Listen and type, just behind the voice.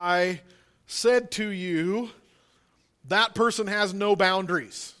I said to you, that person has no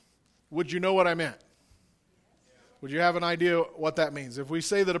boundaries, would you know what I meant? Would you have an idea what that means? If we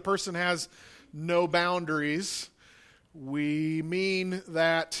say that a person has no boundaries, we mean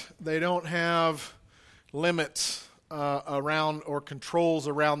that they don't have limits around or controls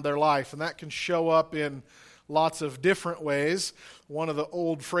around their life. And that can show up in lots of different ways. One of the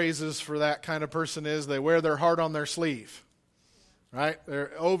old phrases for that kind of person is they wear their heart on their sleeve. Right?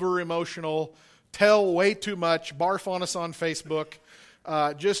 They're over-emotional, tell way too much, barf on us on Facebook,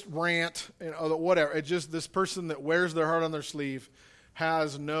 just rant, whatever. It's just this person that wears their heart on their sleeve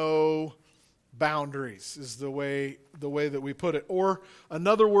has no boundaries, is the way that we put it. Or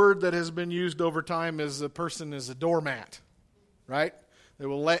another word that has been used over time is a person is a doormat, right? They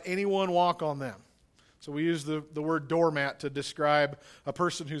will let anyone walk on them. So we use the word doormat to describe a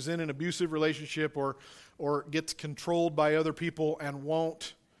person who's in an abusive relationship or gets controlled by other people and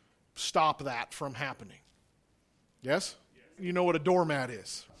won't stop that from happening. Yes? You know what a doormat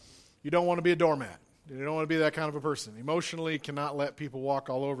is. You don't want to be a doormat. You don't want to be that kind of a person. Emotionally, cannot let people walk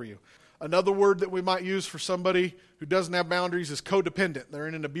all over you. Another word that we might use for somebody who doesn't have boundaries is codependent. They're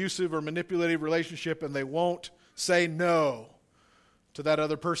in an abusive or manipulative relationship and they won't say no to that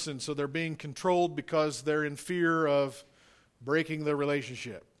other person. So they're being controlled because they're in fear of breaking their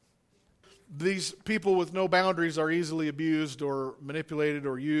relationship. These people with no boundaries are easily abused or manipulated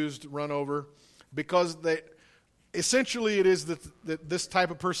or used, run over, because essentially it is that this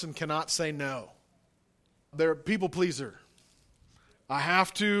type of person cannot say no. They're a people pleaser. I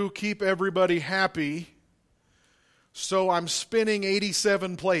have to keep everybody happy, so I'm spinning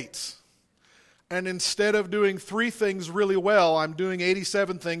 87 plates. And instead of doing 3 things really well, I'm doing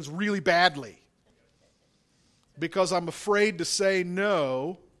 87 things really badly. Because I'm afraid to say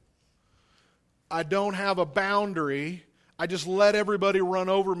no. I don't have a boundary. I just let everybody run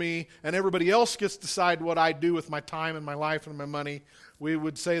over me, and everybody else gets to decide what I do with my time and my life and my money. We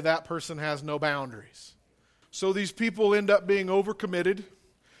would say that person has no boundaries. So these people end up being overcommitted,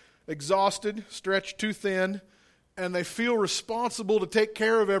 exhausted, stretched too thin, and they feel responsible to take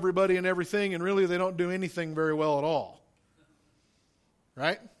care of everybody and everything, and really they don't do anything very well at all.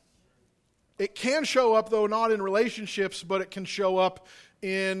 Right? It can show up, though, not in relationships, but it can show up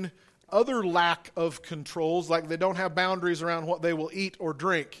in other lack of controls, like they don't have boundaries around what they will eat or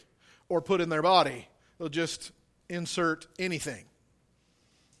drink or put in their body. They'll just insert anything.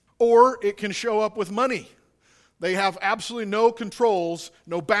 Or it can show up with money. They have absolutely no controls,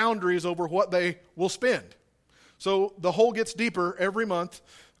 no boundaries over what they will spend. So the hole gets deeper every month.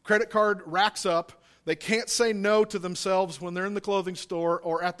 Credit card racks up. They can't say no to themselves when they're in the clothing store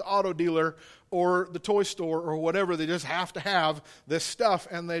or at the auto dealer or the toy store or whatever. They just have to have this stuff,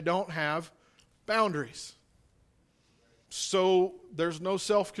 and they don't have boundaries. So there's no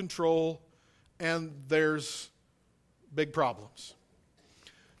self-control, and there's big problems.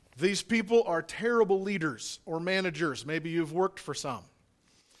 These people are terrible leaders or managers. Maybe you've worked for some.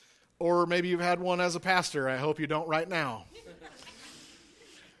 Or maybe you've had one as a pastor. I hope you don't right now.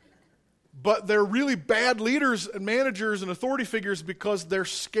 But they're really bad leaders and managers and authority figures because they're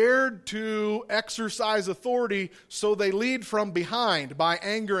scared to exercise authority, so they lead from behind by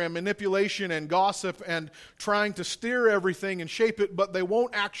anger and manipulation and gossip and trying to steer everything and shape it, but they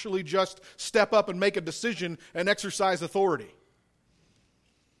won't actually just step up and make a decision and exercise authority.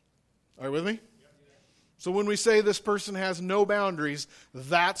 Are you with me? So when we say this person has no boundaries,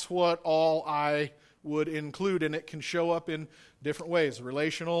 that's what all I would include, and it can show up in different ways.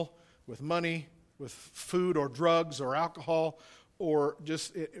 Relational, with money, with food or drugs or alcohol, or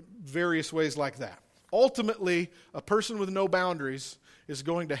just various ways like that. Ultimately, a person with no boundaries is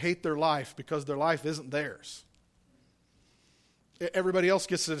going to hate their life because their life isn't theirs. Everybody else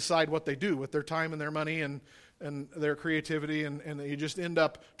gets to decide what they do with their time and their money and their creativity, and you just end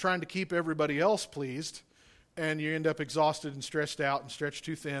up trying to keep everybody else pleased, and you end up exhausted and stressed out and stretched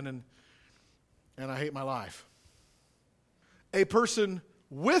too thin, and I hate my life. A person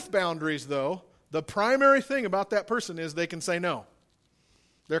with boundaries, though, the primary thing about that person is they can say no.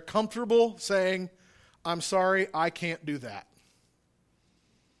 They're comfortable saying, I'm sorry, I can't do that.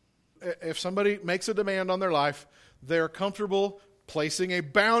 If somebody makes a demand on their life, they're comfortable placing a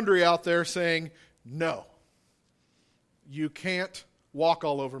boundary out there saying, no. You can't walk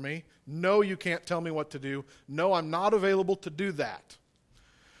all over me. No, you can't tell me what to do. No, I'm not available to do that.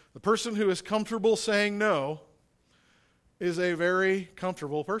 The person who is comfortable saying no is a very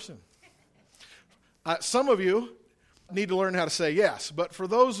comfortable person. Some of you need to learn how to say yes, but for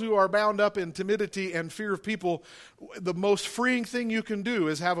those who are bound up in timidity and fear of people, the most freeing thing you can do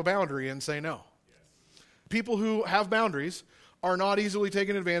is have a boundary and say no. Yes. People who have boundaries are not easily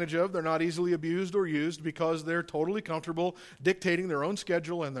taken advantage of. They're not easily abused or used because they're totally comfortable dictating their own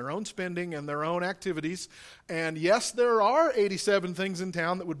schedule and their own spending and their own activities. And yes, there are 87 things in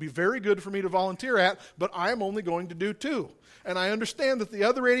town that would be very good for me to volunteer at, but I am only going to do 2. And I understand that the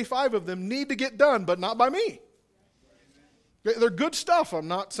other 85 of them need to get done, but not by me. They're good stuff. I'm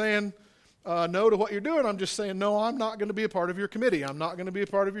not saying no to what you're doing. I'm just saying, no, I'm not going to be a part of your committee. I'm not going to be a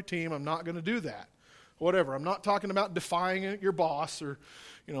part of your team. I'm not going to do that. Whatever. I'm not talking about defying your boss or,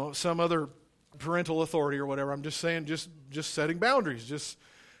 some other parental authority or whatever. I'm just saying just setting boundaries. Just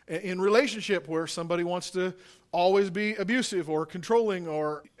in relationship where somebody wants to always be abusive or controlling,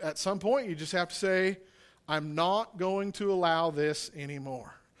 or at some point you just have to say, I'm not going to allow this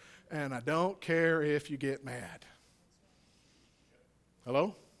anymore. And I don't care if you get mad.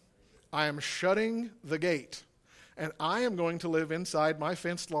 Hello? I am shutting the gate. And I am going to live inside my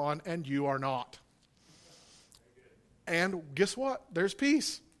fenced lawn, and you are not. And guess what? There's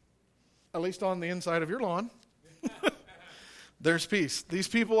peace. At least on the inside of your lawn. There's peace. These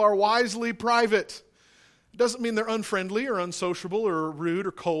people are wisely private. It doesn't mean they're unfriendly or unsociable or rude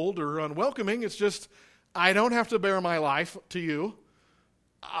or cold or unwelcoming. It's just, I don't have to bear my life to you.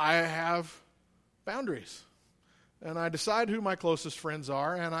 I have boundaries. And I decide who my closest friends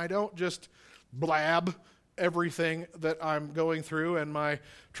are, and I don't just blab everything that I'm going through and my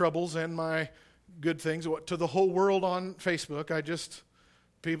troubles and my good things to the whole world on Facebook.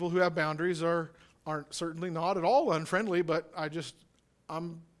 People who have boundaries aren't certainly not at all unfriendly, but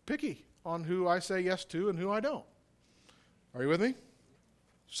I'm picky on who I say yes to and who I don't. Are you with me?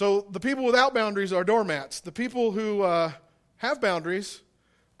 So the people without boundaries are doormats. The people who have boundaries,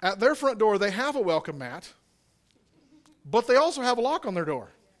 at their front door they have a welcome mat, but they also have a lock on their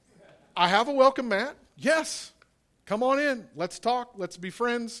door. I have a welcome mat. Yes. Come on in. Let's talk. Let's be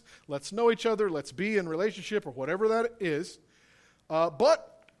friends. Let's know each other. Let's be in relationship or whatever that is.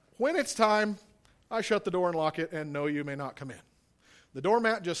 But when it's time, I shut the door and lock it, and no, you may not come in. The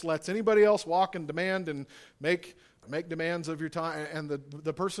doormat just lets anybody else walk and demand and make demands of your time. And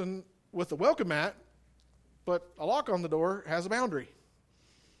the person with the welcome mat, but a lock on the door, has a boundary.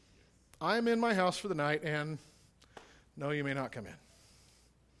 I'm in my house for the night, and no, you may not come in.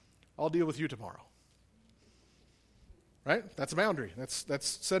 I'll deal with you tomorrow. Right? That's a boundary.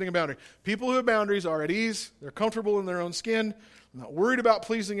 That's setting a boundary. People who have boundaries are at ease. They're comfortable in their own skin. They're not worried about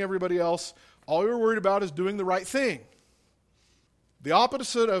pleasing everybody else. All you're worried about is doing the right thing. The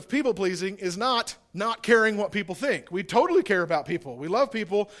opposite of people-pleasing is not caring what people think. We totally care about people. We love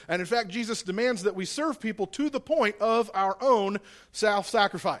people. And in fact, Jesus demands that we serve people to the point of our own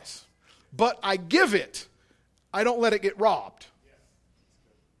self-sacrifice. But I give it. I don't let it get robbed.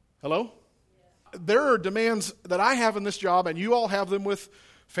 Hello? There are demands that I have in this job, and you all have them with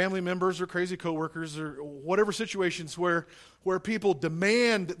family members or crazy coworkers or whatever situations where people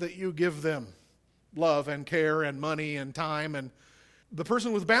demand that you give them love and care and money and time. And the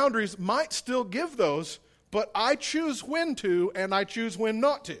person with boundaries might still give those, but I choose when to and I choose when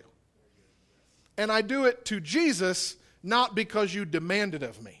not to. And I do it to Jesus, not because you demand it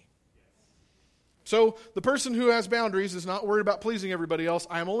of me. So the person who has boundaries is not worried about pleasing everybody else.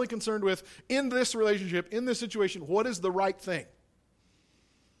 I am only concerned with, in this relationship, in this situation, what is the right thing?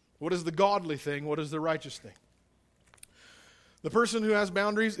 What is the godly thing? What is the righteous thing? The person who has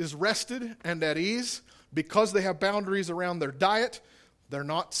boundaries is rested and at ease. Because they have boundaries around their diet, they're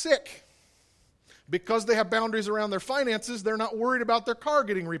not sick. Because they have boundaries around their finances, they're not worried about their car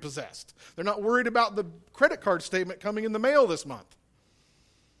getting repossessed. They're not worried about the credit card statement coming in the mail this month.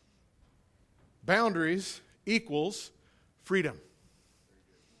 Boundaries equals freedom.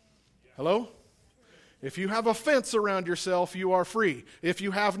 Hello? If you have a fence around yourself, you are free. If you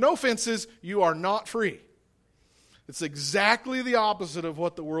have no fences, you are not free. It's exactly the opposite of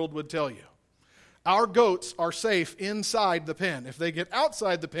what the world would tell you. Our goats are safe inside the pen. If they get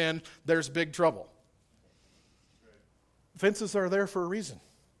outside the pen, there's big trouble. Fences are there for a reason.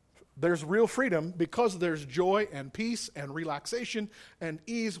 There's real freedom because there's joy and peace and relaxation and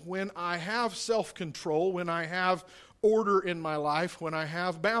ease when I have self-control, when I have order in my life, when I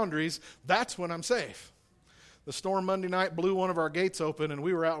have boundaries. That's when I'm safe. The storm Monday night blew one of our gates open, and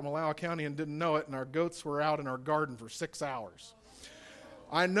we were out in Malawi County and didn't know it, and our goats were out in our garden for 6 hours.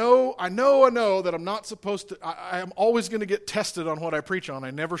 I know that I'm not supposed to, I am always going to get tested on what I preach on.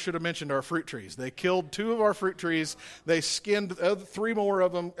 I never should have mentioned our fruit trees. They killed 2 of our fruit trees. They skinned 3 more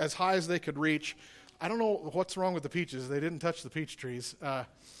of them as high as they could reach. I don't know what's wrong with the peaches. They didn't touch the peach trees.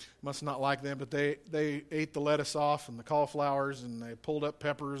 Must not like them, but they ate the lettuce off and the cauliflowers, and they pulled up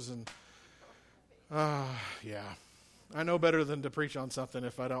peppers. And yeah, I know better than to preach on something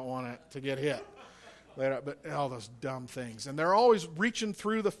if I don't want it to get hit. But all those dumb things. And they're always reaching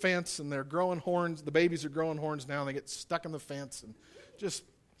through the fence, and they're growing horns. The babies are growing horns now, and they get stuck in the fence. And just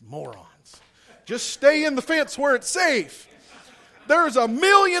morons. Just stay in the fence where it's safe. There's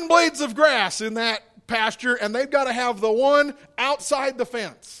 1,000,000 blades of grass in that pasture, and they've got to have the one outside the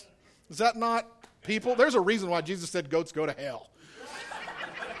fence. Is that not people? There's a reason why Jesus said goats go to hell.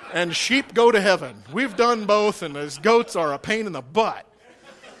 And sheep go to heaven. We've done both, and those goats are a pain in the butt.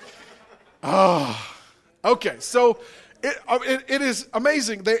 Oh, okay. So it is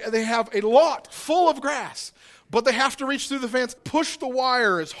amazing. They have a lot full of grass, but they have to reach through the fence, push the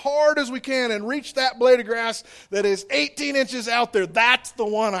wire as hard as we can, and reach that blade of grass that is 18 inches out there. That's the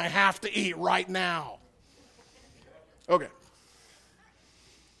one I have to eat right now. Okay.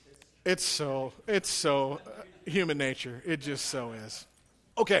 It's so human nature. It just so is.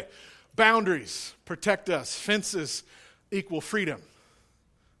 Okay, boundaries protect us. Fences equal freedom.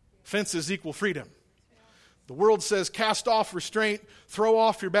 Fences equal freedom. The world says cast off restraint, throw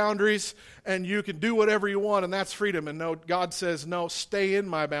off your boundaries, and you can do whatever you want, and that's freedom. And no, God says, no, stay in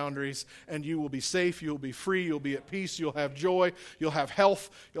my boundaries, and you will be safe, you'll be free, you'll be at peace, you'll have joy, you'll have health,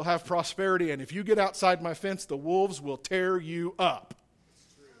 you'll have prosperity. And if you get outside my fence, the wolves will tear you up.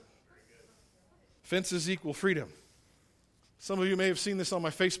 Fences equal freedom. Some of you may have seen this on my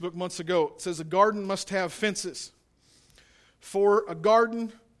Facebook months ago. It says a garden must have fences. For a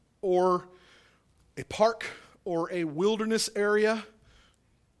garden or a park or a wilderness area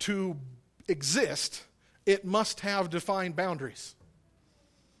to exist, it must have defined boundaries.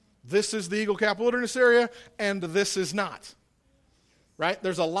 This is the Eagle Cap Wilderness Area, and this is not. Right?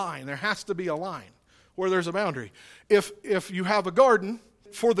 There's a line. There has to be a line where there's a boundary. If you have a garden,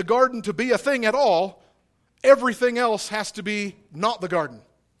 for the garden to be a thing at all, everything else has to be not the garden.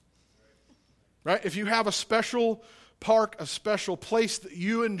 Right? If you have a special park, a special place that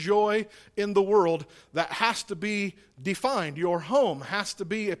you enjoy in the world, that has to be defined. Your home has to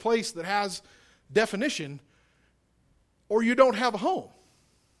be a place that has definition, or you don't have a home.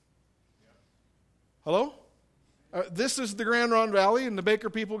 Hello? This is the Grand Ronde Valley, and the Baker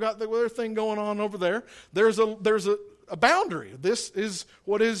people got their thing going on over there. There's a boundary. This is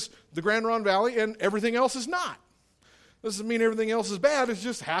what is the Grand Ronde Valley, and everything else is not. Doesn't mean everything else is bad. It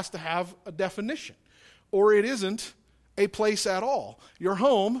just has to have a definition, or it isn't a place at all. Your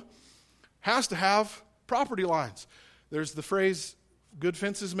home has to have property lines. There's the phrase, good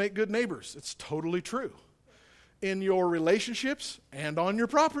fences make good neighbors. It's totally true. In your relationships and on your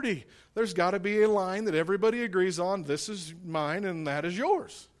property, there's got to be a line that everybody agrees on. This is mine and that is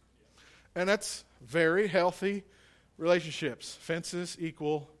yours. And that's very healthy relationships. Fences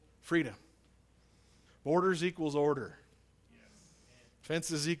equal freedom. Borders equals order.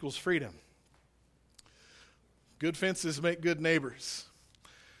 Fences equals freedom. Good fences make good neighbors.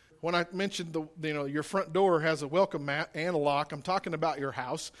 When I mentioned your front door has a welcome mat and a lock, I'm talking about your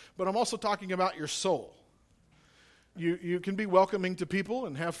house, but I'm also talking about your soul. You can be welcoming to people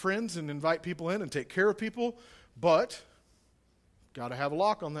and have friends and invite people in and take care of people, but got to have a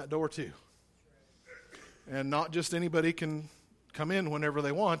lock on that door too. And not just anybody can come in whenever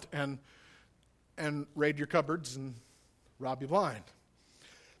they want and raid your cupboards and rob you blind.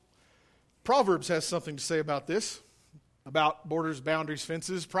 Proverbs has something to say about this, about borders, boundaries,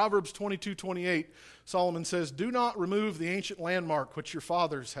 fences. Proverbs 22:28, Solomon says, "Do not remove the ancient landmark which your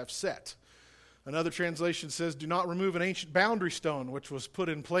fathers have set." Another translation says, "Do not remove an ancient boundary stone which was put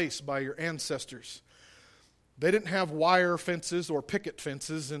in place by your ancestors." They didn't have wire fences or picket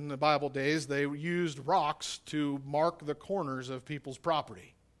fences in the Bible days. They used rocks to mark the corners of people's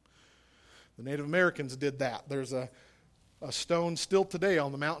property. The Native Americans did that. There's a stone still today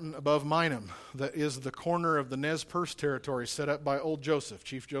on the mountain above Minam that is the corner of the Nez Perce territory set up by old Joseph,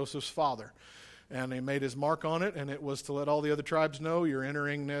 Chief Joseph's father. And he made his mark on it, and it was to let all the other tribes know you're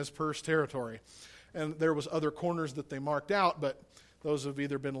entering Nez Perce territory. And there was other corners that they marked out, but those have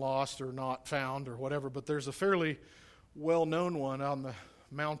either been lost or not found or whatever. But there's a fairly well-known one on the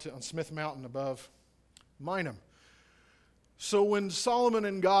mountain, on Smith Mountain above Minam. So when Solomon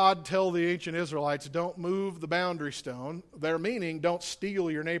and God tell the ancient Israelites, don't move the boundary stone, they're meaning don't steal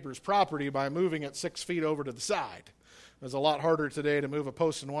your neighbor's property by moving it 6 feet over to the side. It's a lot harder today to move a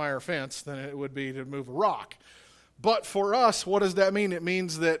post and wire fence than it would be to move a rock. But for us, what does that mean? It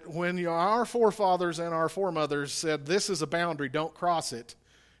means that when our forefathers and our foremothers said, this is a boundary, don't cross it,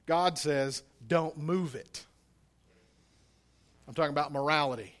 God says, don't move it. I'm talking about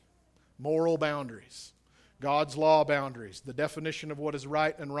morality, moral boundaries, God's law boundaries, the definition of what is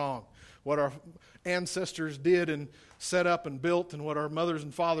right and wrong, what our ancestors did and set up and built, and what our mothers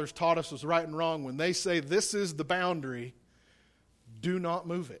and fathers taught us was right and wrong. When they say this is the boundary, do not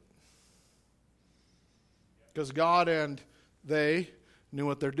move it. Because God and they knew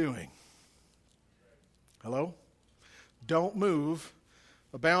what they're doing. Hello? Don't move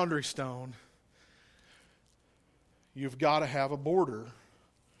a boundary stone. You've got to have a border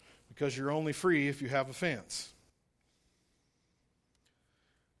because you're only free if you have a fence.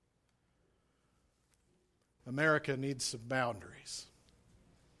 America needs some boundaries.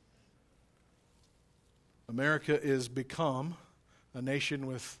 America is become a nation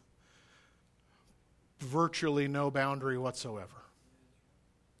with virtually no boundary whatsoever.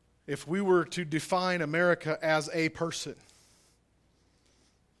 If we were to define America as a person,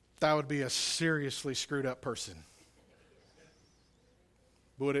 that would be a seriously screwed up person.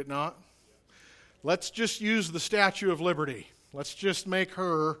 Would it not? Let's just use the Statue of Liberty. Let's just make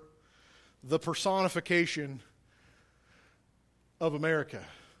her the personification of America.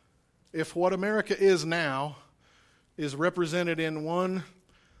 If what America is now is represented in one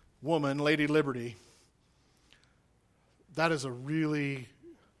woman, Lady Liberty, that is a really,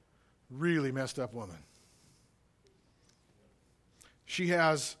 really messed up woman. She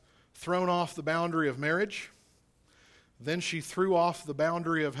has thrown off the boundary of marriage. Then she threw off the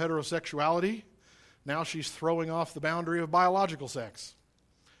boundary of heterosexuality. Now she's throwing off the boundary of biological sex.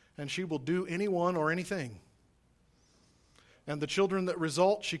 And she will do anyone or anything. And the children that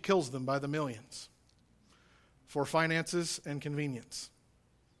result, she kills them by the millions for finances and convenience.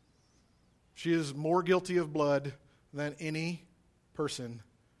 She is more guilty of blood than any person,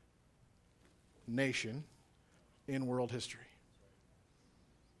 nation in world history.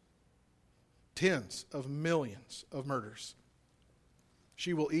 Tens of millions of murders.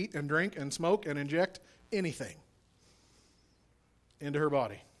 She will eat and drink and smoke and inject anything into her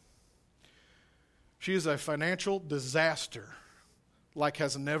body. She is a financial disaster like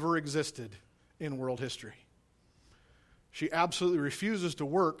has never existed in world history. She absolutely refuses to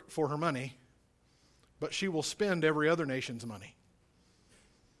work for her money, but she will spend every other nation's money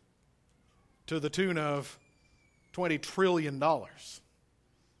to the tune of $20 trillion.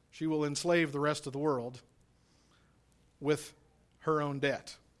 She will enslave the rest of the world with her own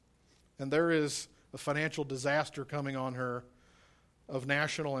debt. And there is a financial disaster coming on her of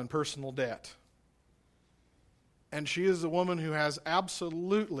national and personal debt. And she is a woman who has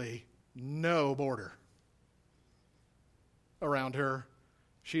absolutely no border around her.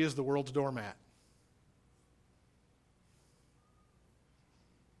 She is the world's doormat.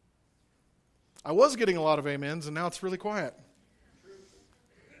 I was getting a lot of amens, and now it's really quiet.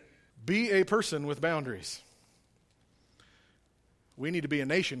 Be a person with boundaries. We need to be a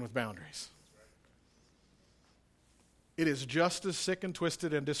nation with boundaries. It is just as sick and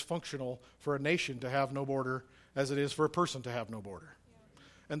twisted and dysfunctional for a nation to have no border as it is for a person to have no border.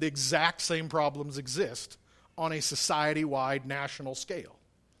 And the exact same problems exist on a society-wide national scale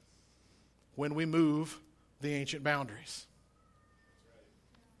when we move the ancient boundaries.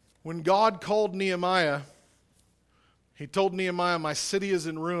 When God called Nehemiah, He told Nehemiah, "My city is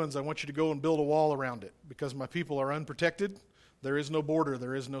in ruins. I want you to go and build a wall around it because my people are unprotected. There is no border.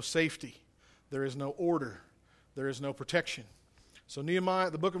 There is no safety. There is no order. There is no protection." So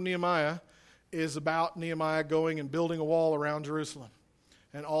Nehemiah, the book of Nehemiah, is about Nehemiah going and building a wall around Jerusalem.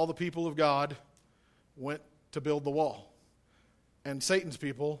 And all the people of God went to build the wall. And Satan's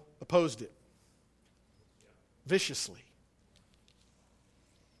people opposed it viciously.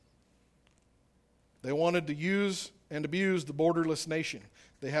 They wanted to use and abuse the borderless nation.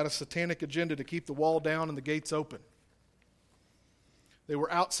 They had a satanic agenda to keep the wall down and the gates open. They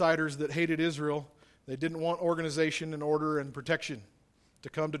were outsiders that hated Israel. They didn't want organization and order and protection to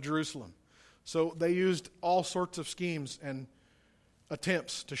come to Jerusalem. So they used all sorts of schemes and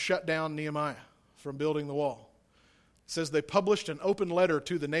attempts to shut down Nehemiah from building the wall. It says they published an open letter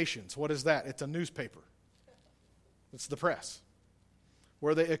to the nations. What is that? It's a newspaper. It's the press.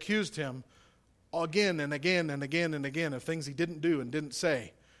 Where they accused him again and again and again and again of things he didn't do and didn't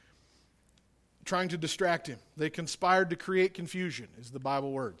say, trying to distract him. They conspired to create confusion, is the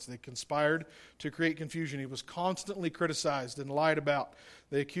Bible words. They conspired to create confusion. He was constantly criticized and lied about.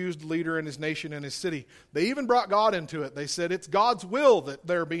 They accused the leader and his nation and his city. They even brought God into it. They said it's God's will that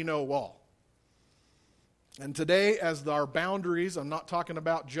there be no wall. And today, as our boundaries, I'm not talking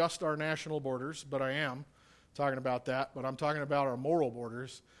about just our national borders, but I am talking about that, but I'm talking about our moral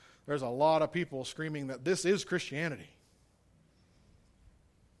borders. There's a lot of people screaming that this is Christianity.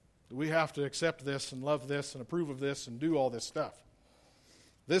 We have to accept this and love this and approve of this and do all this stuff.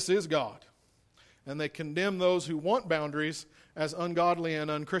 This is God. And they condemn those who want boundaries as ungodly and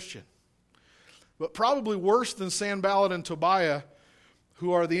unchristian. But probably worse than Sanballat and Tobiah,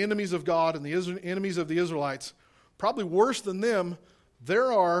 who are the enemies of God and the enemies of the Israelites, probably worse than them,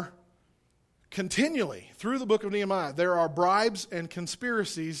 there are Continually, through the book of Nehemiah, there are bribes and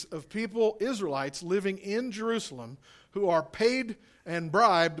conspiracies of people, Israelites, living in Jerusalem who are paid and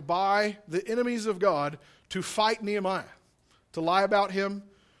bribed by the enemies of God to fight Nehemiah, to lie about him,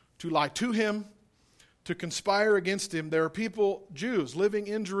 to lie to him, to conspire against him. There are people, Jews, living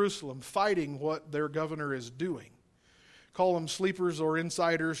in Jerusalem, fighting what their governor is doing. Call them sleepers or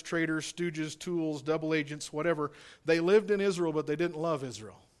insiders, traitors, stooges, tools, double agents, whatever. They lived in Israel, but they didn't love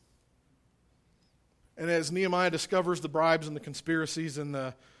Israel. And as Nehemiah discovers the bribes and the conspiracies and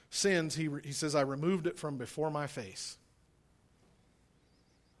the sins, he says, I removed it from before my face.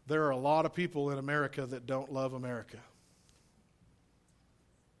 There are a lot of people in America that don't love America.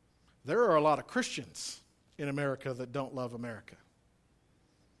 There are a lot of Christians in America that don't love America.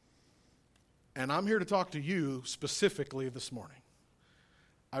 And I'm here to talk to you specifically this morning.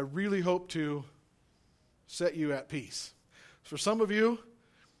 I really hope to set you at peace. For some of you,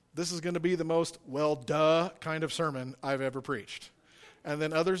 this is going to be the most, well, duh kind of sermon I've ever preached. And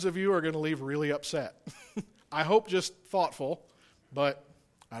then others of you are going to leave really upset. I hope just thoughtful, but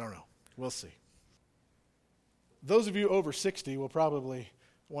I don't know. We'll see. Those of you over 60 will probably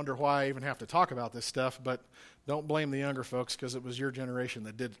wonder why I even have to talk about this stuff, but don't blame the younger folks because it was your generation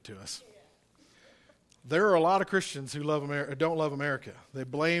that did it to us. There are a lot of Christians who don't love America. They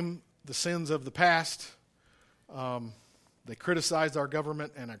blame the sins of the past. They criticize our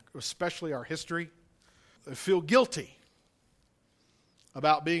government and especially our history. They feel guilty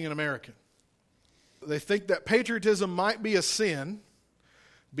about being an American. They think that patriotism might be a sin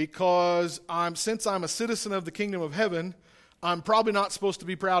because since I'm a citizen of the kingdom of heaven, I'm probably not supposed to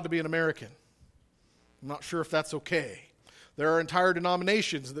be proud to be an American. I'm not sure if that's okay. There are entire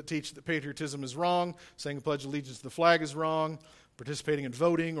denominations that teach that patriotism is wrong, saying the Pledge of Allegiance to the flag is wrong, participating in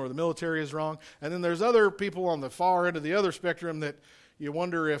voting or the military is wrong. And then there's other people on the far end of the other spectrum that you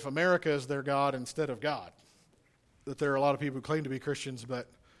wonder if America is their God instead of God. That there are a lot of people who claim to be Christians, but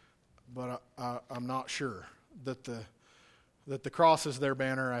I'm not sure that the cross is their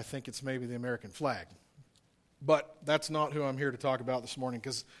banner. I think it's maybe the American flag. But that's not who I'm here to talk about this morning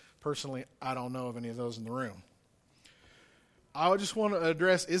because personally I don't know of any of those in the room. I just want to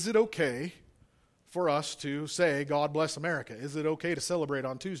address, is it okay for us to say, God bless America? Is it okay to celebrate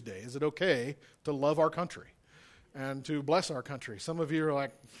on Tuesday? Is it okay to love our country and to bless our country? Some of you are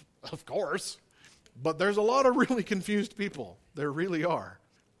like, of course. But there's a lot of really confused people. There really are.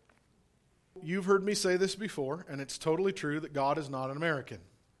 You've heard me say this before, and it's totally true that God is not an American.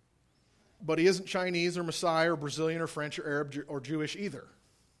 But he isn't Chinese or Messiah or Brazilian or French or Arab or Jewish either.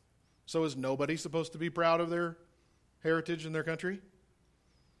 So is nobody supposed to be proud of their heritage in their country?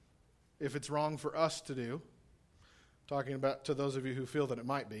 If it's wrong for us to do, talking about to those of you who feel that it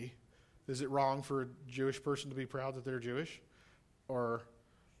might be, is it wrong for a Jewish person to be proud that they're Jewish or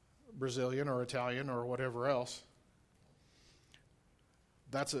Brazilian or Italian or whatever else?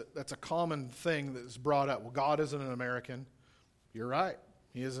 That's a common thing that is brought up. Well, God isn't an American. You're right.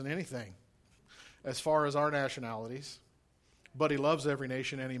 He isn't anything as far as our nationalities. But he loves every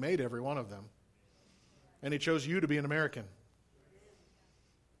nation and he made every one of them. And he chose you to be an American.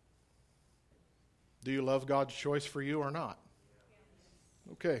 Do you love God's choice for you or not?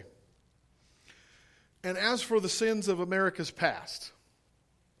 Okay. And as for the sins of America's past,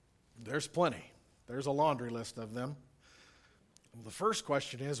 there's plenty. There's a laundry list of them. The first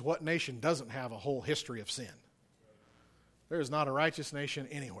question is, what nation doesn't have a whole history of sin? There is not a righteous nation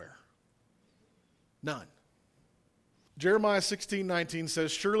anywhere. None. Jeremiah 16:19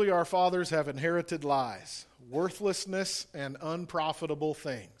 says, surely our fathers have inherited lies, worthlessness, and unprofitable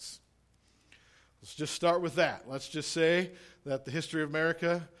things. Let's just start with that. Let's just say that the history of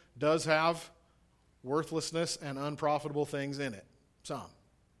America does have worthlessness and unprofitable things in it. Some.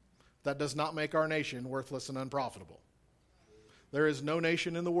 That does not make our nation worthless and unprofitable. There is no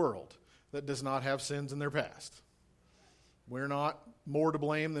nation in the world that does not have sins in their past. We're not more to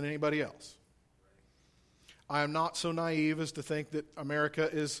blame than anybody else. I am not so naive as to think that America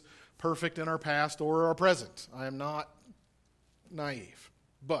is perfect in our past or our present. I am not naive.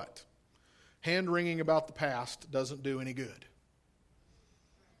 But hand-wringing about the past doesn't do any good.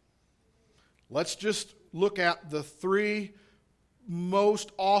 Let's just look at the three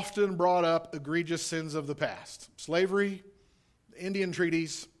most often brought up egregious sins of the past. Slavery, Indian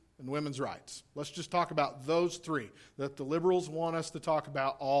treaties, and women's rights. Let's just talk about those three that the liberals want us to talk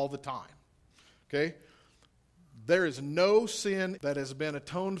about all the time. Okay? There is no sin that has been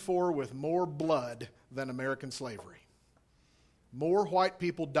atoned for with more blood than American slavery. More white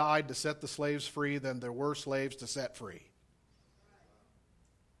people died to set the slaves free than there were slaves to set free.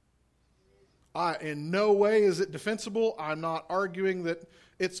 In no way is it defensible. I'm not arguing that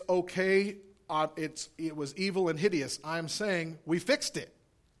it's okay. it was evil and hideous. I'm saying we fixed it.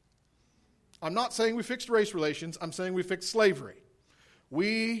 I'm not saying we fixed race relations. I'm saying we fixed slavery.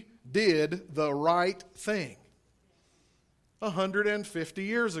 We did the right thing 150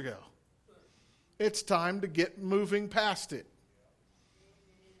 years ago. It's time to get moving past it.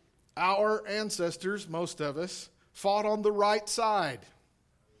 Our ancestors, most of us, fought on the right side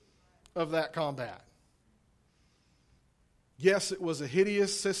of that combat. Yes, it was a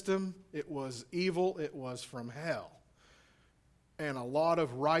hideous system. It was evil. It was from hell. And a lot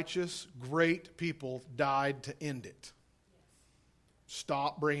of righteous, great people died to end it.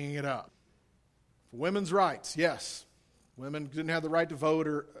 Stop bringing it up. Women's rights, yes. Women didn't have the right to vote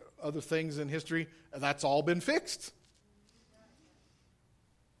or other things in history. That's all been fixed.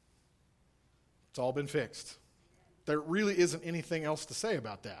 It's all been fixed. There really isn't anything else to say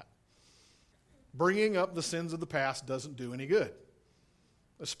about that. Bringing up the sins of the past doesn't do any good,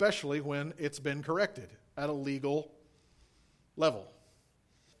 especially when it's been corrected at a legal level.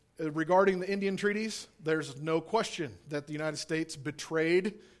 Regarding the Indian treaties, there's no question that the United States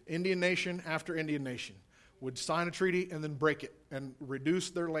betrayed Indian nation after Indian nation, would sign a treaty and then break it and reduce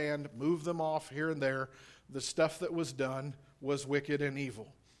their land, move them off here and there. The stuff that was done was wicked and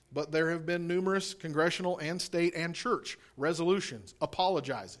evil. But there have been numerous congressional and state and church resolutions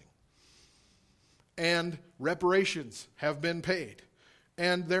apologizing. And reparations have been paid.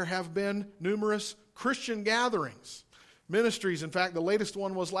 And there have been numerous Christian gatherings, ministries. In fact, the latest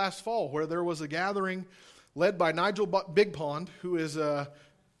one was last fall, where there was a gathering led by Nigel Big Pond, who is an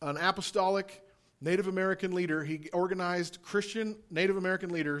apostolic Native American leader. He organized Christian Native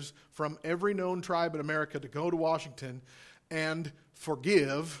American leaders from every known tribe in America to go to Washington and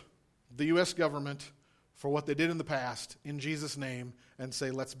forgive the U.S. government for what they did in the past in Jesus' name and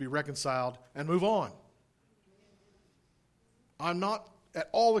say, let's be reconciled and move on. I'm not at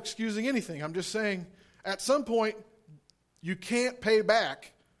all excusing anything. I'm just saying at some point you can't pay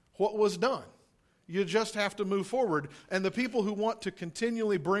back what was done. You just have to move forward. And the people who want to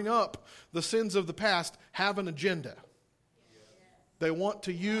continually bring up the sins of the past have an agenda. They want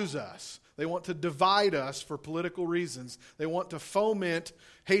to use us. They want to divide us for political reasons. They want to foment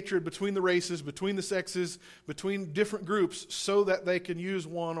hatred between the races, between the sexes, between different groups so that they can use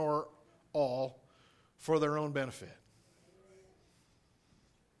one or all for their own benefit.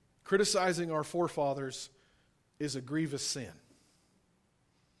 Criticizing our forefathers is a grievous sin,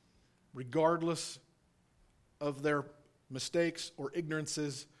 regardless of their mistakes or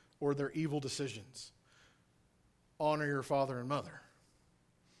ignorances or their evil decisions. Honor your father and mother.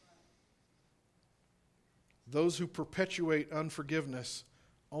 Those who perpetuate unforgiveness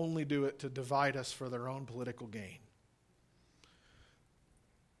only do it to divide us for their own political gain.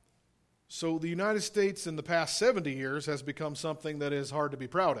 So the United States in the past 70 years has become something that is hard to be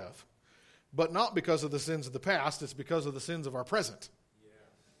proud of. But not because of the sins of the past, it's because of the sins of our present.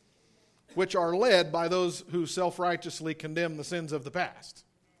 Which are led by those who self-righteously condemn the sins of the past.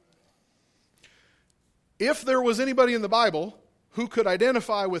 If there was anybody in the Bible who could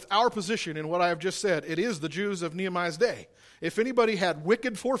identify with our position in what I have just said, it is the Jews of Nehemiah's day. If anybody had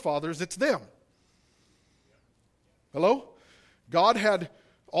wicked forefathers, it's them. Hello? God had,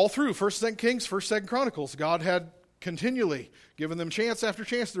 all through 1st, 2nd Kings, 1st, 2nd Chronicles, God had continually given them chance after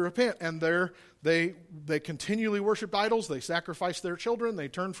chance to repent, and they continually worshipped idols, they sacrificed their children, they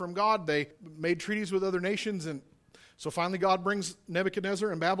turned from God, they made treaties with other nations, and so finally God brings Nebuchadnezzar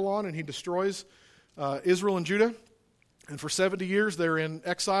and Babylon, and he destroys Israel and Judah. And for 70 years they're in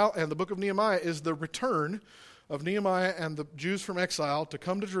exile, and the book of Nehemiah is the return of Nehemiah and the Jews from exile to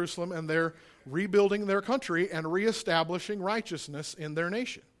come to Jerusalem, and they're rebuilding their country and reestablishing righteousness in their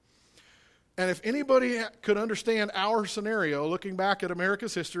nation. And if anybody could understand our scenario, looking back at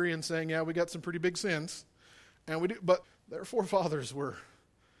America's history and saying, yeah, we got some pretty big sins, and we do, but their forefathers were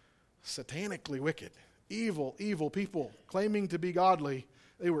satanically wicked, evil people, claiming to be godly.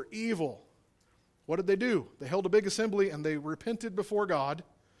 They were evil. What did they do? They held a big assembly and they repented before God.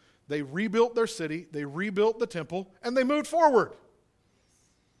 They rebuilt their city. They rebuilt the temple. And they moved forward.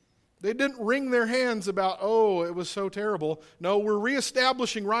 They didn't wring their hands about, oh, it was so terrible. No, we're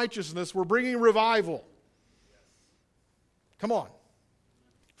reestablishing righteousness. We're bringing revival. Come on.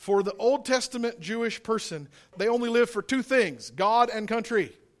 For the Old Testament Jewish person, they only lived for two things, God and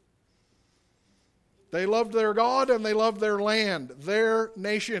country. They loved their God and they loved their land, their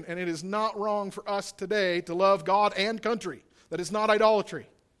nation. And it is not wrong for us today to love God and country. That is not idolatry.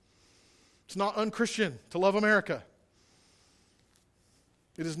 It's not unchristian to love America.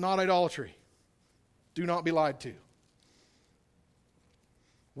 It is not idolatry. Do not be lied to.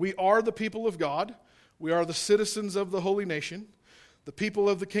 We are the people of God. We are the citizens of the holy nation, the people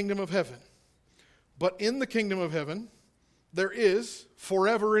of the kingdom of heaven. But in the kingdom of heaven, there is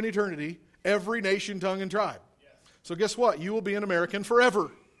forever in eternity every nation, tongue, and tribe. So guess what? You will be an American forever.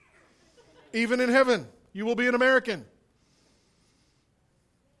 Even in heaven, you will be an American.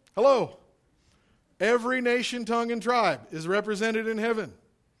 Hello. Every nation, tongue, and tribe is represented in heaven.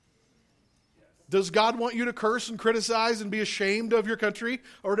 Does God want you to curse and criticize and be ashamed of your country?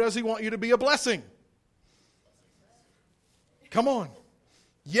 Or does he want you to be a blessing? Come on.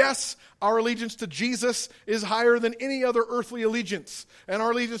 Yes, our allegiance to Jesus is higher than any other earthly allegiance. And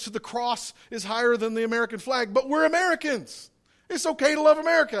our allegiance to the cross is higher than the American flag. But we're Americans. It's okay to love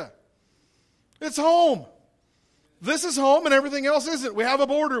America. It's home. This is home and everything else isn't. We have a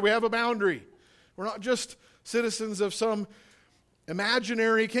border. We have a boundary. We're not just citizens of some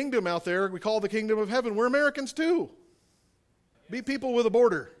imaginary kingdom out there we call the kingdom of heaven. We're Americans too. Be people with a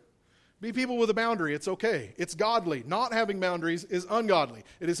border. Be people with a boundary. It's okay. It's godly. Not having boundaries is ungodly.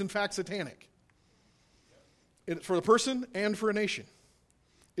 It is in fact satanic. For a person and for a nation.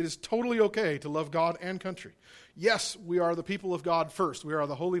 It is totally okay to love God and country. Yes, we are the people of God first. We are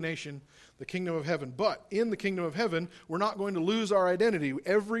the holy nation, the kingdom of heaven. But in the kingdom of heaven, we're not going to lose our identity.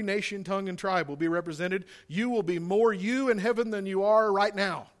 Every nation, tongue, and tribe will be represented. You will be more you in heaven than you are right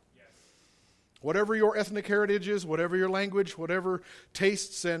now. Yes. Whatever your ethnic heritage is, whatever your language, whatever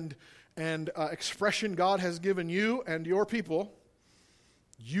tastes and expression God has given you and your people,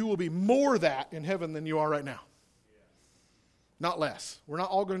 you will be more that in heaven than you are right now. Not less. We're not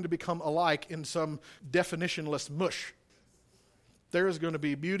all going to become alike in some definitionless mush. There is going to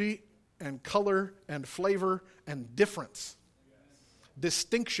be beauty and color and flavor and difference.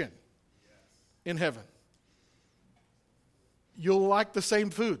 Distinction in heaven. You'll like the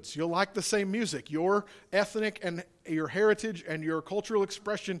same foods. You'll like the same music. Your ethnic and your heritage and your cultural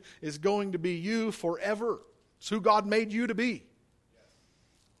expression is going to be you forever. It's who God made you to be.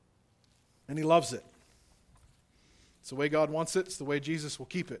 And he loves it. It's the way God wants it. It's the way Jesus will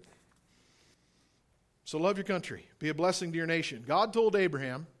keep it. So love your country. Be a blessing to your nation. God told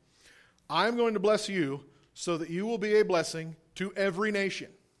Abraham, I'm going to bless you so that you will be a blessing to every nation.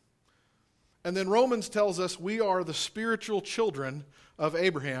 And then Romans tells us we are the spiritual children of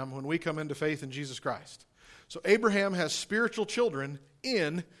Abraham when we come into faith in Jesus Christ. So Abraham has spiritual children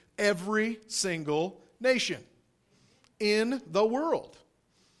in every single nation in the world.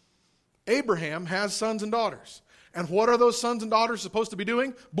 Abraham has sons and daughters. And what are those sons and daughters supposed to be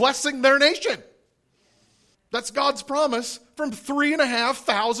doing? Blessing their nation. That's God's promise from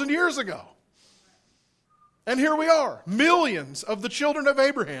 3,500 years ago. And here we are, millions of the children of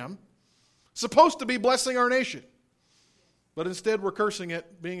Abraham, supposed to be blessing our nation. But instead we're cursing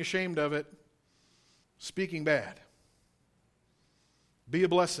it, being ashamed of it, speaking bad. Be a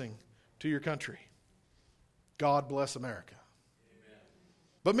blessing to your country. God bless America. Amen.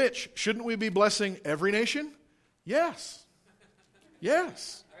 But Mitch, shouldn't we be blessing every nation? Yes.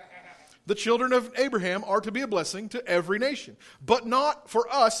 Yes. The children of Abraham are to be a blessing to every nation. But not for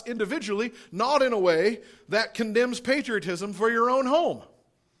us individually, not in a way that condemns patriotism for your own home.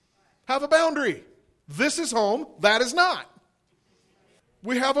 Have a boundary. This is home, that is not.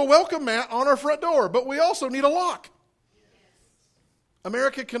 We have a welcome mat on our front door, but we also need a lock.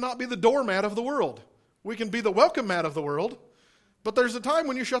 America cannot be the doormat of the world. We can be the welcome mat of the world, but there's a time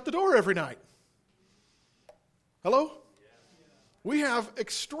when you shut the door every night. Hello? We have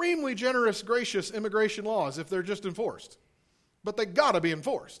extremely generous, gracious immigration laws if they're just enforced. But they got to be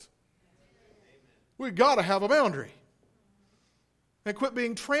enforced. We've got to have a boundary. And quit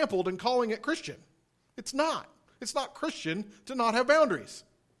being trampled and calling it Christian. It's not. It's not Christian to not have boundaries.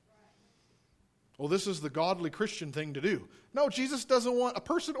 Well, this is the godly Christian thing to do. No, Jesus doesn't want a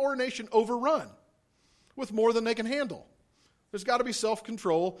person or a nation overrun with more than they can handle. There's got to be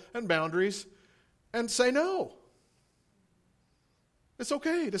self-control and boundaries and say no. It's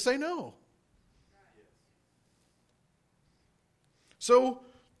okay to say no. So,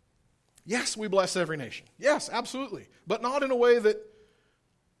 yes, we bless every nation. Yes, absolutely. But not in a way that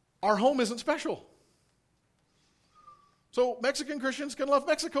our home isn't special. So Mexican Christians can love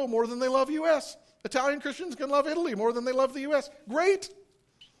Mexico more than they love U.S. Italian Christians can love Italy more than they love the U.S. Great.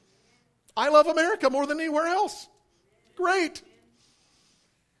 I love America more than anywhere else. Great.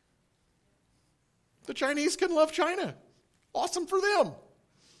 The Chinese can love China. Awesome for them.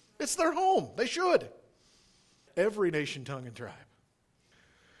 It's their home. They should. Every nation, tongue, and tribe.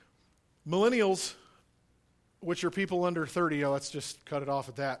 Millennials, which are people under 30, let's just cut it off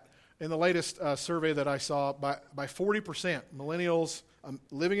at that. In the latest survey that I saw, by 40%, millennials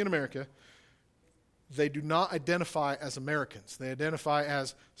living in America, they do not identify as Americans. They identify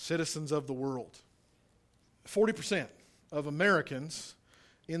as citizens of the world. 40% of Americans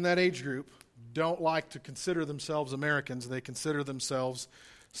in that age group don't like to consider themselves Americans. They consider themselves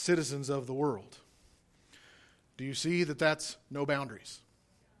citizens of the world. Do you see that that's no boundaries?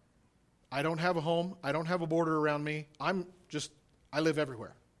 I don't have a home. I don't have a border around me. I live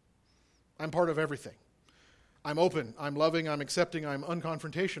everywhere. I'm part of everything. I'm open. I'm loving. I'm accepting. I'm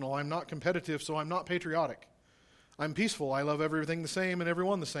unconfrontational. I'm not competitive, so I'm not patriotic. I'm peaceful. I love everything the same and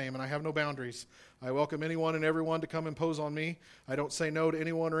everyone the same, and I have no boundaries. I welcome anyone and everyone to come impose on me. I don't say no to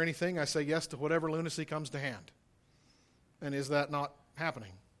anyone or anything. I say yes to whatever lunacy comes to hand. And is that not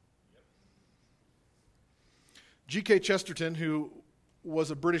happening? G.K. Chesterton, who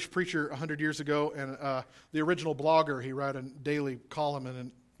was a British preacher 100 years ago and the original blogger, he wrote a daily column in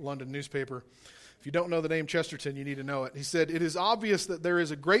a London newspaper. If you don't know the name Chesterton, you need to know it. He said, "It is obvious that there is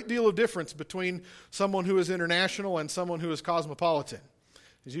a great deal of difference between someone who is international and someone who is cosmopolitan."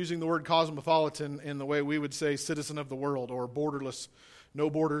 He's using the word cosmopolitan in the way we would say citizen of the world or borderless, no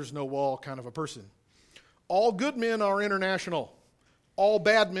borders, no wall kind of a person. All good men are international. All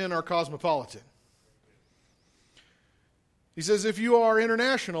bad men are cosmopolitan. He says, if you are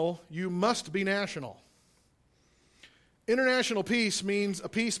international, you must be national. International peace means a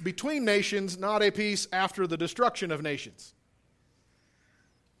peace between nations, not a peace after the destruction of nations.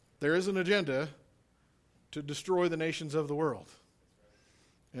 There is an agenda to destroy the nations of the world,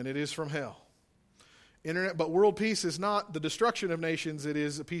 and it is from hell. But world peace is not the destruction of nations, it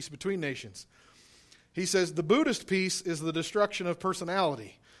is a peace between nations. He says the Buddhist peace is the destruction of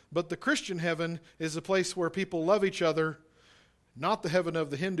personality, but the Christian heaven is a place where people love each other, not the heaven of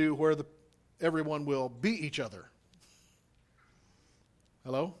the Hindu where everyone will beat each other.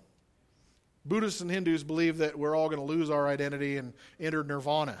 Hello? Buddhists and Hindus believe that we're all going to lose our identity and enter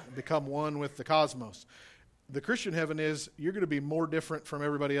nirvana, become one with the cosmos. The Christian heaven is you're going to be more different from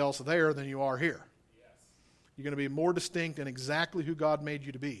everybody else there than you are here. Yes. You're going to be more distinct in exactly who God made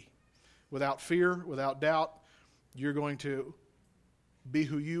you to be. Without fear, without doubt, you're going to be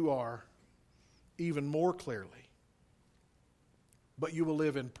who you are even more clearly. But you will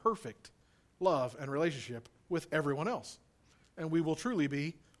live in perfect love and relationship with everyone else. And we will truly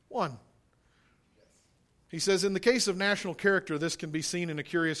be one. He says, in the case of national character, this can be seen in a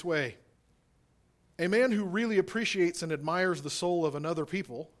curious way. A man who really appreciates and admires the soul of another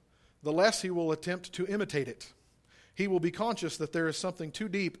people, the less he will attempt to imitate it. He will be conscious that there is something too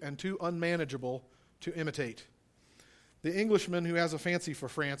deep and too unmanageable to imitate. The Englishman who has a fancy for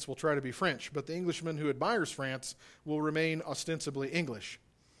France will try to be French, but the Englishman who admires France will remain ostensibly English.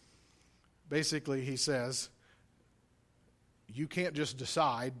 Basically, he says, you can't just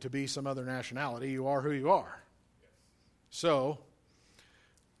decide to be some other nationality. You are who you are. So,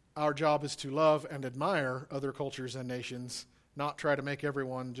 our job is to love and admire other cultures and nations, not try to make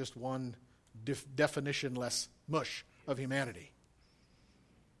everyone just one definitionless mush of humanity.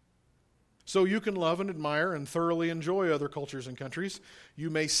 So you can love and admire and thoroughly enjoy other cultures and countries. You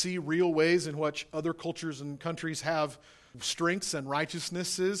may see real ways in which other cultures and countries have strengths and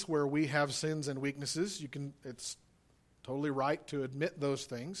righteousnesses where we have sins and weaknesses. It's totally right to admit those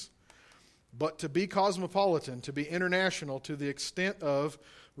things. But to be cosmopolitan, to be international to the extent of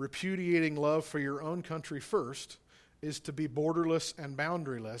repudiating love for your own country first, is to be borderless and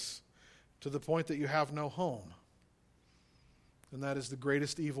boundaryless to the point that you have no home. And that is the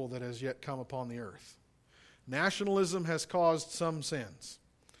greatest evil that has yet come upon the earth. Nationalism has caused some sins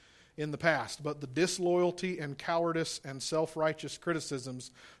in the past, but the disloyalty and cowardice and self-righteous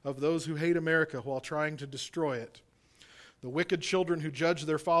criticisms of those who hate America while trying to destroy it, the wicked children who judge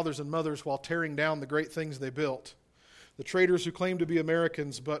their fathers and mothers while tearing down the great things they built, the traitors who claim to be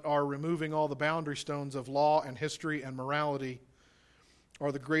Americans but are removing all the boundary stones of law and history and morality,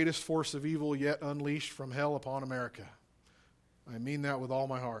 are the greatest force of evil yet unleashed from hell upon America. I mean that with all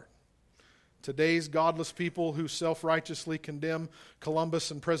my heart. Today's godless people who self-righteously condemn Columbus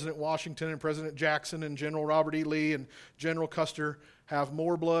and President Washington and President Jackson and General Robert E. Lee and General Custer have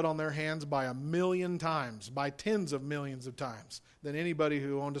more blood on their hands by 1,000,000 times, by tens of millions of times, than anybody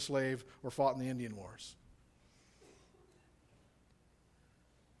who owned a slave or fought in the Indian Wars.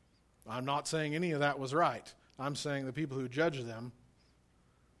 I'm not saying any of that was right. I'm saying the people who judge them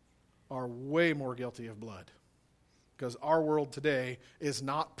are way more guilty of blood. Because our world today is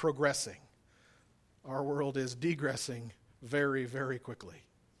not progressing. Our world is degressing very, very quickly.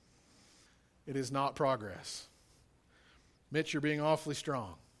 It is not progress. Mitch, you're being awfully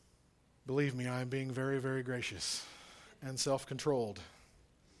strong. Believe me, I am being very, very gracious and self-controlled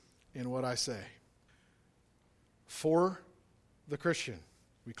in what I say. For the Christian,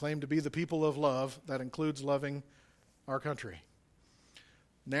 we claim to be the people of love. That includes loving our country.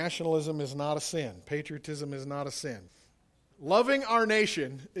 Nationalism is not a sin. Patriotism is not a sin. Loving our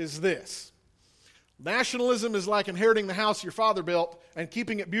nation is this. Nationalism is like inheriting the house your father built and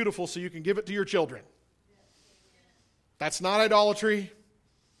keeping it beautiful so you can give it to your children. That's not idolatry.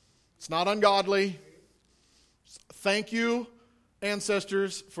 It's not ungodly. Thank you,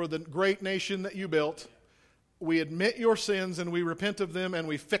 ancestors, for the great nation that you built. We admit your sins and we repent of them and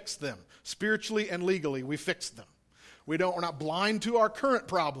we fix them. Spiritually and legally, we fix them. We're not blind to our current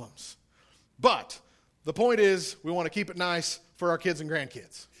problems. But the point is, we want to keep it nice for our kids and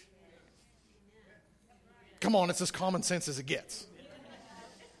grandkids. Come on, it's as common sense as it gets.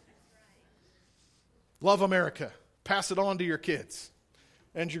 Love America. Pass it on to your kids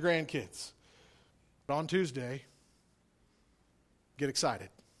and your grandkids. But on Tuesday, get excited.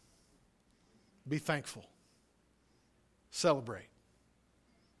 Be thankful. Celebrate.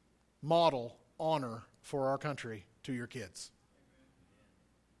 Model honor for our country to your kids.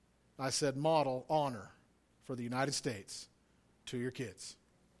 I said model honor for the United States to your kids.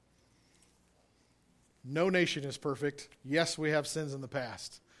 No nation is perfect. Yes, we have sins in the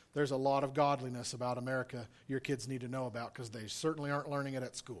past. There's a lot of godliness about America your kids need to know about because they certainly aren't learning it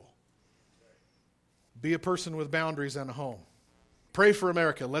at school. Be a person with boundaries and a home. Pray for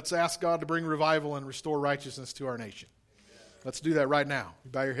America. Let's ask God to bring revival and restore righteousness to our nation. Let's do that right now.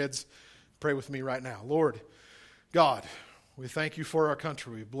 You bow your heads. Pray with me right now. Lord God, we thank you for our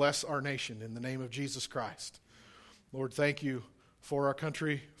country. We bless our nation in the name of Jesus Christ. Lord, thank you for our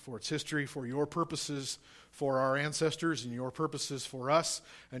country, for its history, for your purposes for our ancestors, and your purposes for us,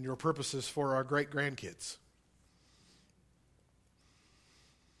 and your purposes for our great-grandkids.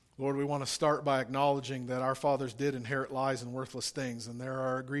 Lord, we want to start by acknowledging that our fathers did inherit lies and worthless things, and there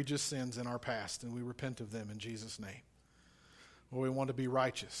are egregious sins in our past, and we repent of them in Jesus' name. Lord, we want to be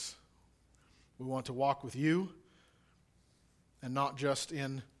righteous. We want to walk with you, and not just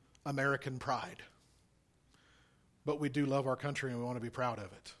in American pride. But we do love our country and we want to be proud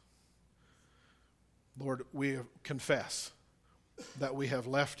of it. Lord, we confess that we have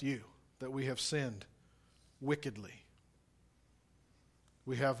left you, that we have sinned wickedly.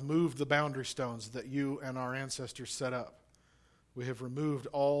 We have moved the boundary stones that you and our ancestors set up. We have removed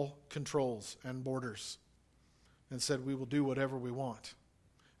all controls and borders and said we will do whatever we want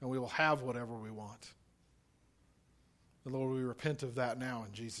and we will have whatever we want. And Lord, we repent of that now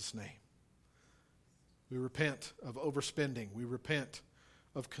in Jesus' name. We repent of overspending. We repent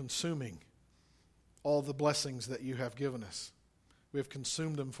of consuming all the blessings that you have given us. We have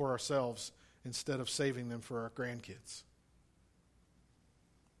consumed them for ourselves instead of saving them for our grandkids.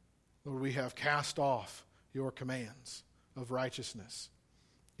 Lord, we have cast off your commands of righteousness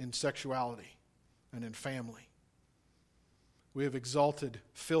in sexuality and in family. We have exalted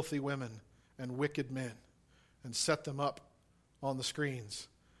filthy women and wicked men and set them up on the screens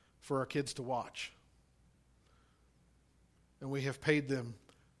for our kids to watch. And we have paid them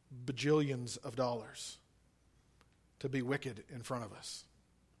bajillions of dollars to be wicked in front of us.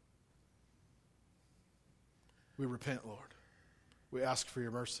 We repent, Lord. We ask for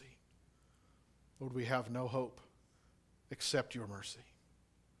your mercy. Lord, we have no hope except your mercy.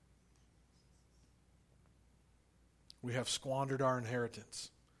 We have squandered our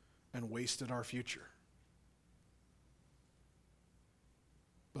inheritance and wasted our future.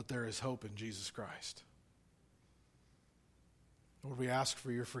 But there is hope in Jesus Christ. Lord, we ask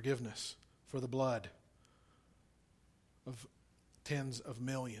for your forgiveness for the blood of tens of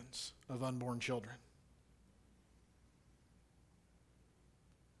millions of unborn children.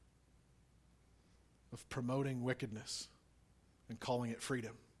 Of promoting wickedness and calling it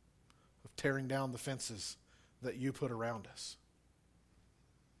freedom. Of tearing down the fences that you put around us.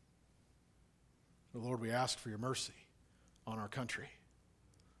 But Lord, we ask for your mercy on our country.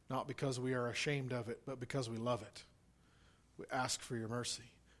 Not because we are ashamed of it, but because we love it. We ask for your mercy.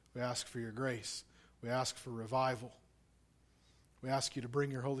 We ask for your grace. We ask for revival. We ask you to bring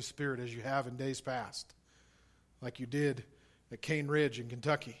your Holy Spirit as you have in days past, like you did at Cane Ridge in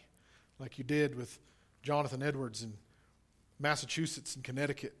Kentucky, like you did with Jonathan Edwards in Massachusetts and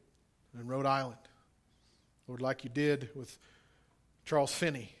Connecticut and Rhode Island. Lord, like you did with Charles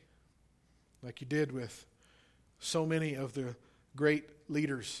Finney, like you did with so many of the great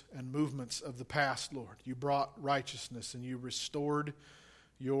leaders and movements of the past, Lord. You brought righteousness and you restored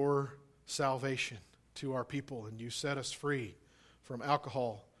your salvation to our people, and you set us free from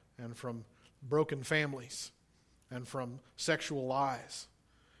alcohol and from broken families and from sexual lies.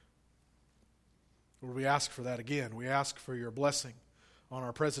 Lord, we ask for that again. We ask for your blessing on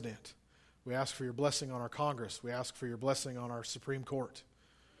our president. We ask for your blessing on our Congress. We ask for your blessing on our Supreme Court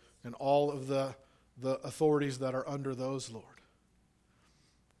and all of the authorities that are under those, Lord.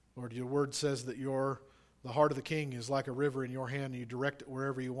 Lord, your word says that the heart of the king is like a river in your hand, and you direct it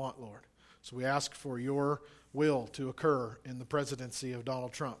wherever you want, Lord. So we ask for your will to occur in the presidency of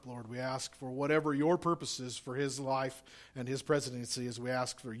Donald Trump, Lord. We ask for whatever your purpose is for his life and his presidency, as we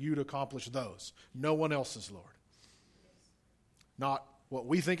ask for you to accomplish those. No one else's, Lord. Not what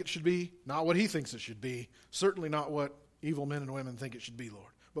we think it should be, not what he thinks it should be, certainly not what evil men and women think it should be,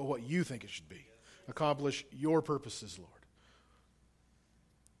 Lord, but what you think it should be. Accomplish your purposes, Lord.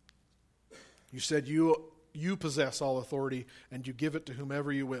 You said you possess all authority and you give it to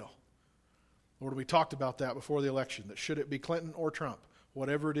whomever you will. Lord, we talked about that before the election, that should it be Clinton or Trump,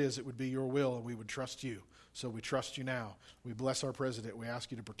 whatever it is, it would be your will and we would trust you. So we trust you now. We bless our president. We ask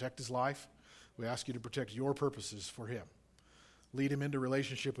you to protect his life. We ask you to protect your purposes for him. Lead him into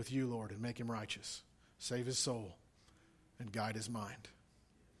relationship with you, Lord, and make him righteous. Save his soul and guide his mind.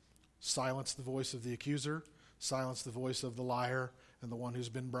 Silence the voice of the accuser. Silence the voice of the liar and the one who's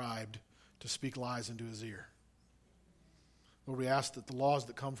been bribed to speak lies into his ear. Lord, we ask that the laws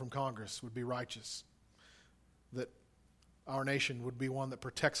that come from Congress would be righteous, that our nation would be one that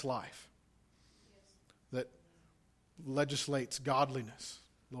protects life, that legislates godliness,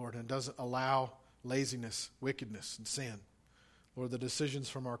 Lord, and doesn't allow laziness, wickedness, and sin. Lord, the decisions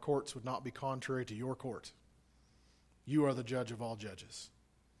from our courts would not be contrary to your court. You are the judge of all judges.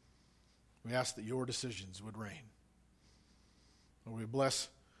 We ask that your decisions would reign. Lord, we bless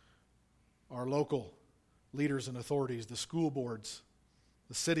our local leaders and authorities, the school boards,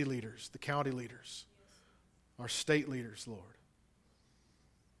 the city leaders, the county leaders, our state leaders, Lord.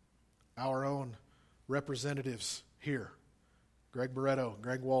 Our own representatives here, Greg Barretto,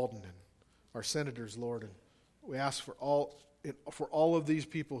 Greg Walden, and our senators, Lord. And we ask for all of these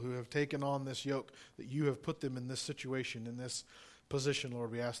people who have taken on this yoke, that you have put them in this situation, in this position,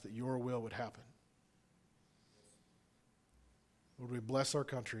 Lord. We ask that your will would happen. Lord, we bless our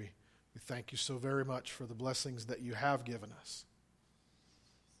country. We thank you so very much for the blessings that you have given us.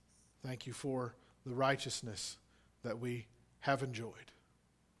 Thank you for the righteousness that we have enjoyed.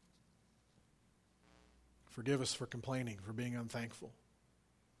 Forgive us for complaining, for being unthankful.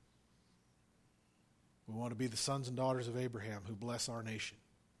 We want to be the sons and daughters of Abraham who bless our nation.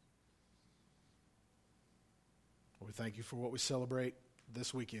 We thank you for what we celebrate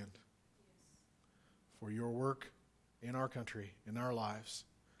this weekend, for your work in our country, in our lives.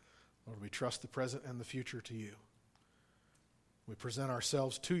 Lord, we trust the present and the future to you. We present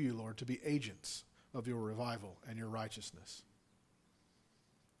ourselves to you, Lord, to be agents of your revival and your righteousness,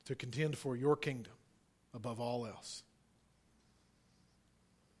 to contend for your kingdom above all else,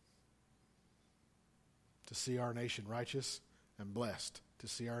 to see our nation righteous and blessed, to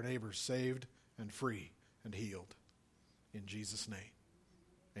see our neighbors saved and free and healed. In Jesus' name,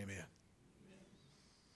 amen.